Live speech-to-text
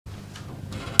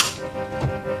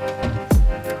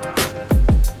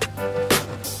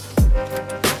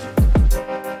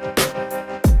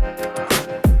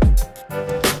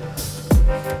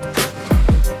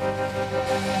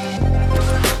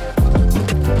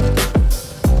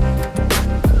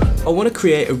I want to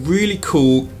create a really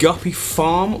cool guppy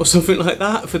farm or something like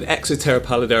that for the Exoterra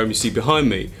pallidarium you see behind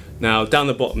me. Now down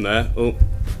the bottom there, oh,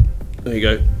 there you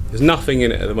go, there's nothing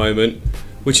in it at the moment,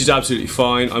 which is absolutely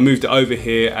fine. I moved it over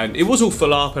here and it was all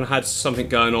full up and had something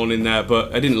going on in there,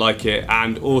 but I didn't like it,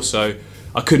 and also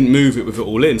I couldn't move it with it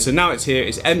all in. So now it's here,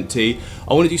 it's empty.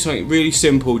 I want to do something really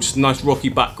simple, just a nice rocky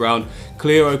background,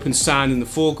 clear open sand in the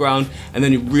foreground, and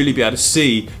then you'll really be able to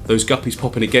see those guppies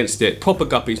popping against it. Proper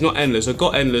guppies, not endless. I've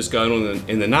got endless going on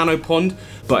in the nano pond,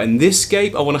 but in this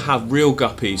scape I want to have real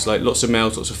guppies, like lots of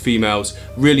males, lots of females,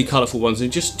 really colourful ones,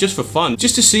 and just for fun,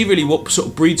 just to see really what sort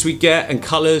of breeds we get and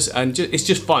colours, and it's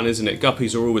just fun, isn't it?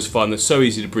 Guppies are always fun, they're so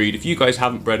easy to breed. If you guys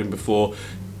haven't bred them before,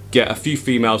 get a few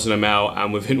females and a male,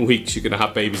 and within weeks you're going to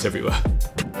have babies everywhere.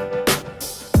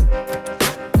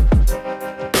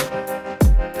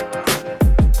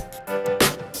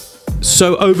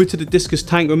 So over to the discus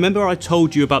tank. Remember I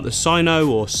told you about the cyano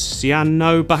or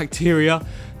cyanobacteria?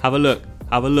 Have a look,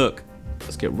 have a look.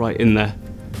 Let's get right in there.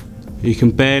 You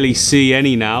can barely see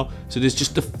any now. So there's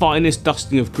just the finest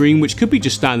dusting of green, which could be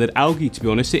just standard algae, to be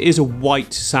honest. It is a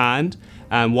white sand,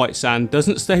 and white sand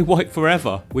doesn't stay white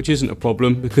forever, which isn't a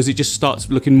problem because it just starts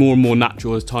looking more and more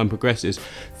natural as time progresses.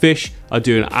 Fish are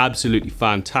doing absolutely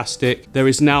fantastic. There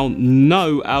is now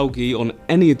no algae on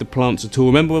any of the plants at all.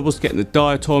 Remember I was getting the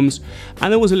diatoms,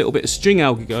 and there was a little bit of string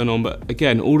algae going on, but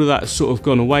again, all of that has sort of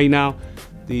gone away now.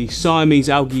 The Siamese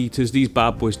algae eaters, these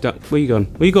bad boys, where you gone?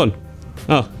 Where you gone?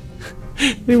 Oh,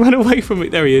 he ran away from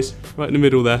it. There he is, right in the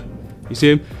middle there. You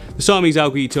see him? The Siamese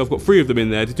algae eater, I've got 3 of them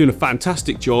in there. They're doing a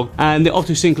fantastic job. And the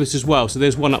Otocinclus as well. So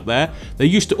there's one up there. They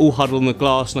used to all huddle on the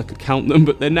glass and I could count them,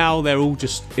 but they're all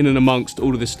just in and amongst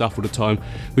all of this stuff all the time,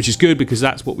 which is good because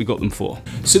that's what we got them for.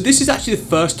 So this is actually the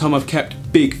first time I've kept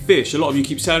big fish. A lot of you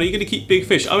keep saying, are you going to keep big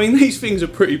fish? I mean, these things are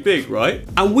pretty big, right?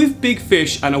 And with big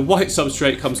fish and a white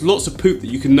substrate comes lots of poop that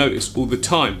you can notice all the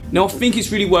time. Now I think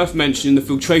it's really worth mentioning the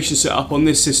filtration setup on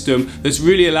this system that's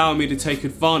really allowing me to take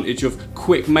advantage of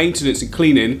quick maintenance and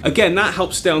cleaning. Again, that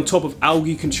helps stay on top of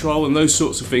algae control and those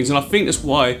sorts of things, and I think that's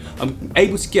why I'm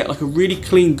able to get like a really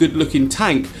clean, good looking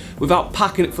tank without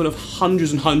packing it full of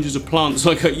hundreds and hundreds of plants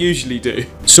like I usually do.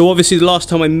 So obviously the last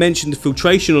time I mentioned the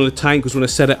filtration on the tank was when I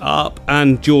set it up,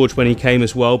 and George when he came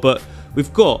as well, but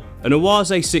we've got an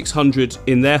Oase 600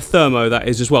 in there, thermo that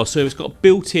is as well, so it's got a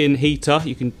built-in heater.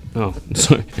 You can, oh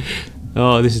sorry,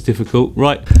 oh, this is difficult.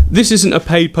 Right, this isn't a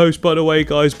paid post by the way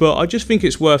guys, but I just think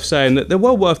it's worth saying that they're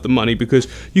well worth the money because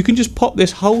you can just pop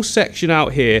this whole section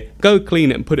out here, go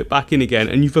clean it and put it back in again,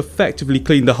 and you've effectively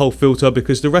cleaned the whole filter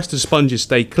because the rest of the sponges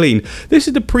stay clean. This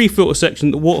is the pre-filter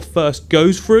section that water first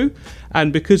goes through,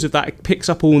 and because of that it picks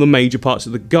up all the major parts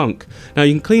of the gunk. Now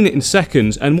you can clean it in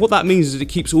seconds, and what that means is it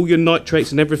keeps all your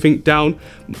nitrates and everything down,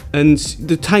 and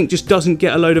the tank just doesn't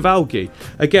get a load of algae.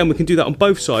 Again, we can do that on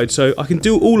both sides, so I can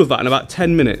do all of that in about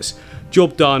 10 minutes.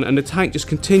 Job done, and the tank just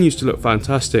continues to look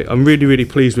fantastic. I'm really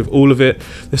pleased with all of it.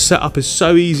 The setup is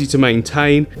so easy to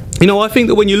maintain. You know, I think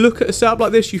that when you look at a setup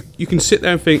like this, you can sit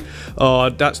there and think, oh,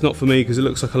 that's not for me because it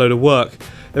looks like a load of work.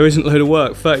 There isn't a load of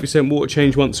work. 30% water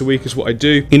change once a week is what I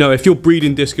do. You know, if you're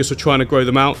breeding discus or trying to grow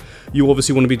them out, you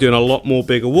obviously want to be doing a lot more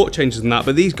bigger water changes than that,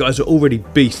 but these guys are already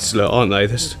beasts, look, aren't they?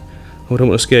 This, I don't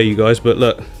want to scare you guys, but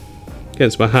look,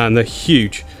 against my hand, they're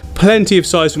huge. Plenty of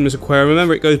size from this aquarium.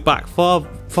 Remember, it goes back far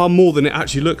more than it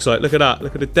actually looks like. Look at that,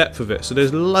 look at the depth of it. So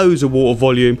there's loads of water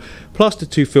volume, plus the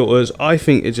 2 filters. I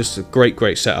think it's just a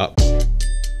great setup.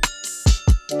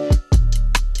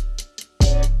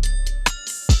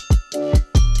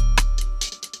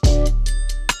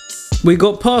 We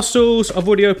got parcels. I've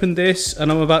already opened this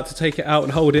and I'm about to take it out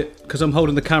and hold it because I'm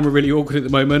holding the camera really awkward at the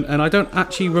moment and I don't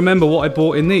actually remember what I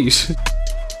bought in these.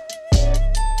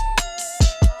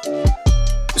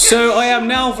 So I am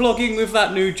now vlogging with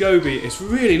that new Joby. It's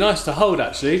really nice to hold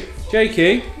actually.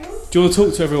 Jakey, do you want to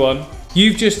talk to everyone?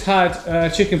 You've just had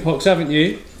chicken pox, haven't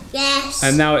you? Yes.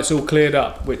 And now it's all cleared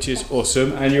up, which is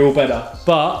awesome, and you're all better.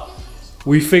 But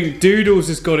we think Doodles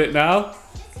has got it now.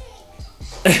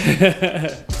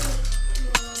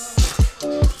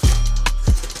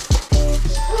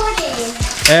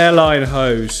 Airline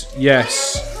hose,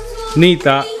 yes. Need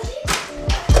that.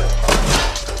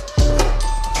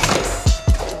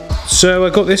 So I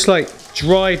got this like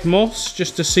dried moss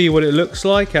just to see what it looks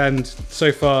like, and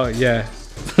so far, yeah,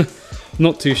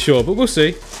 not too sure, but we'll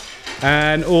see.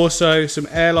 And also some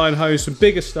airline hose, some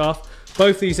bigger stuff,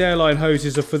 Both these airline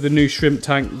hoses are for the new shrimp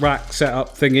tank rack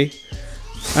setup thingy.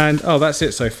 And oh, that's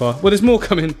it so far. Well, there's more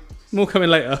coming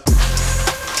later.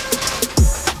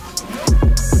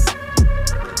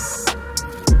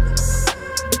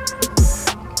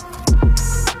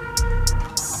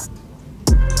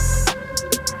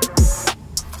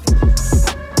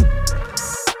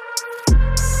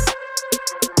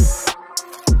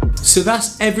 So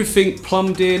that's everything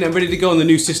plumbed in and ready to go on the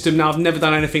new system. Now, I've never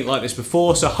done anything like this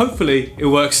before, so hopefully it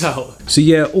works out. So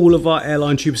yeah, all of our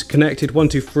airline tubes are connected, 1,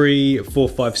 2, 3, 4,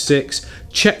 5, 6.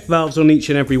 Check valves on each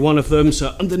and every one of them.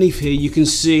 So underneath here, you can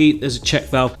see there's a check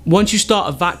valve. Once you start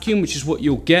a vacuum, which is what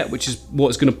you'll get, which is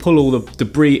what's gonna pull all the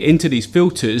debris into these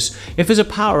filters, if there's a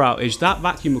power outage, that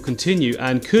vacuum will continue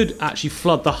and could actually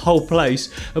flood the whole place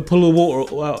and pull the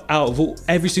water out of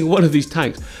every single one of these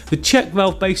tanks. The check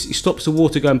valve basically stops the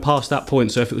water going past that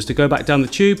point. So if it was to go back down the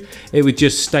tube, it would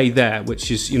just stay there,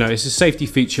 which is, you know, it's a safety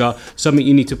feature, something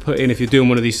you need to put in if you're doing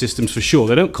one of these systems for sure.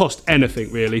 They don't cost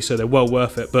anything really, so they're well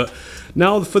worth it. But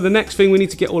now for the next thing, we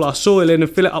need to get all our soil in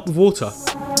and fill it up with water.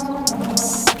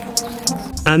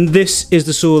 And this is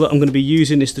the soil that I'm going to be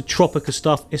using. It's the Tropica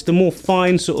stuff. It's the more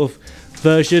fine sort of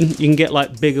version. You can get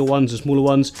like bigger ones and smaller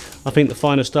ones. I think the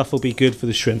finer stuff will be good for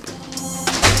the shrimp.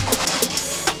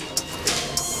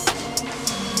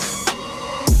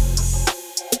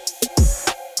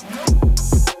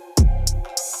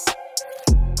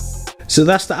 So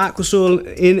that's the aqua soil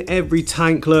in every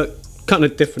tank. Look, kind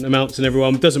of different amounts in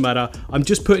everyone, doesn't matter. I'm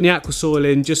just putting the aqua soil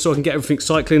in just so I can get everything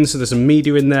cycling, so there's some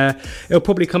media in there. It'll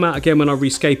probably come out again when I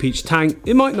rescape each tank.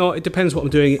 It might not, it depends what I'm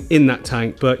doing in that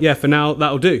tank. But yeah, for now,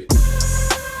 that'll do.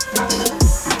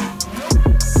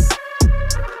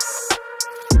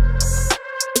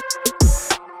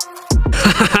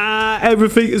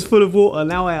 Everything is full of water.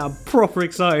 Now I am proper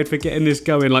excited for getting this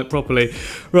going like properly.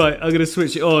 Right, I'm gonna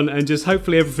switch it on and just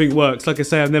hopefully everything works. Like I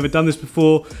say, I've never done this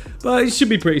before, but it should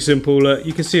be pretty simple.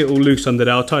 You can see it all loose under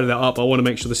there. I'll tidy that up. I wanna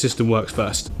make sure the system works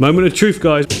first. Moment of truth,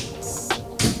 guys.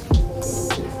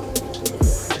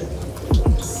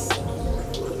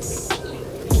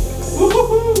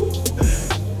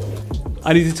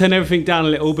 I need to turn everything down a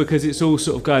little because it's all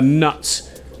sort of going nuts,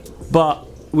 but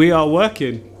we are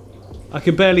working. I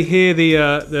can barely hear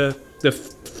the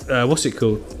what's it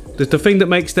called? The thing that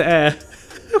makes the air.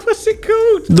 What's it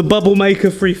called? The Bubble Maker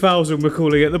 3000, we're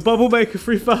calling it. The Bubble Maker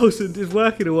 3000 is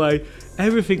working away.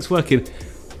 Everything's working.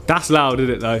 That's loud,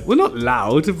 isn't it though? Well, not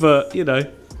loud, but you know,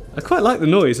 I quite like the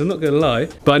noise, I'm not gonna lie.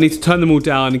 But I need to turn them all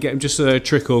down and get them just a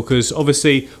trickle, because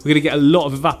obviously we're gonna get a lot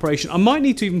of evaporation. I might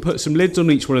need to even put some lids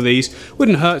on each one of these.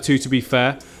 Wouldn't hurt to be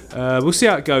fair. We'll see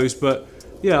how it goes, but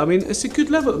yeah, I mean, it's a good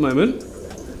level at the moment.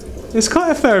 It's quite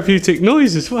a therapeutic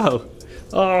noise as well.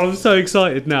 Oh, I'm so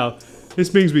excited now.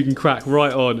 This means we can crack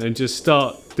right on and just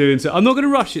start doing so. I'm not going to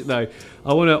rush it though.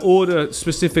 I want to order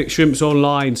specific shrimps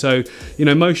online. So, you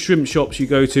know, most shrimp shops you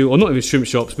go to, or not even shrimp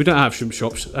shops, we don't have shrimp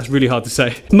shops. That's really hard to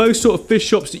say. Most sort of fish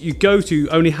shops that you go to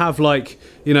only have like,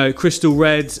 you know, crystal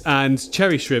reds and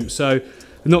cherry shrimp. So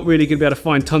I'm not really going to be able to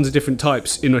find tons of different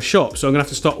types in a shop. So I'm going to have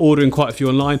to start ordering quite a few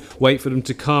online, wait for them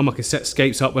to come. I can set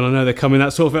scapes up when I know they're coming,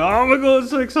 that sort of thing. Oh my God, I'm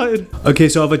so excited. Okay,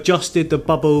 so I've adjusted the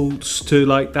bubbles to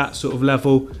like that sort of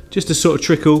level, just a sort of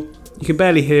trickle. You can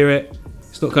barely hear it.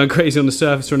 It's not going crazy on the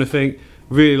surface or anything.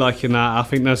 Really liking that. I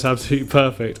think that's absolutely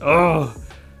perfect. Oh,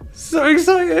 so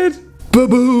excited.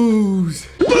 Bubbles!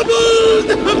 Bubbles!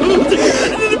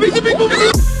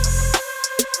 Bubbles!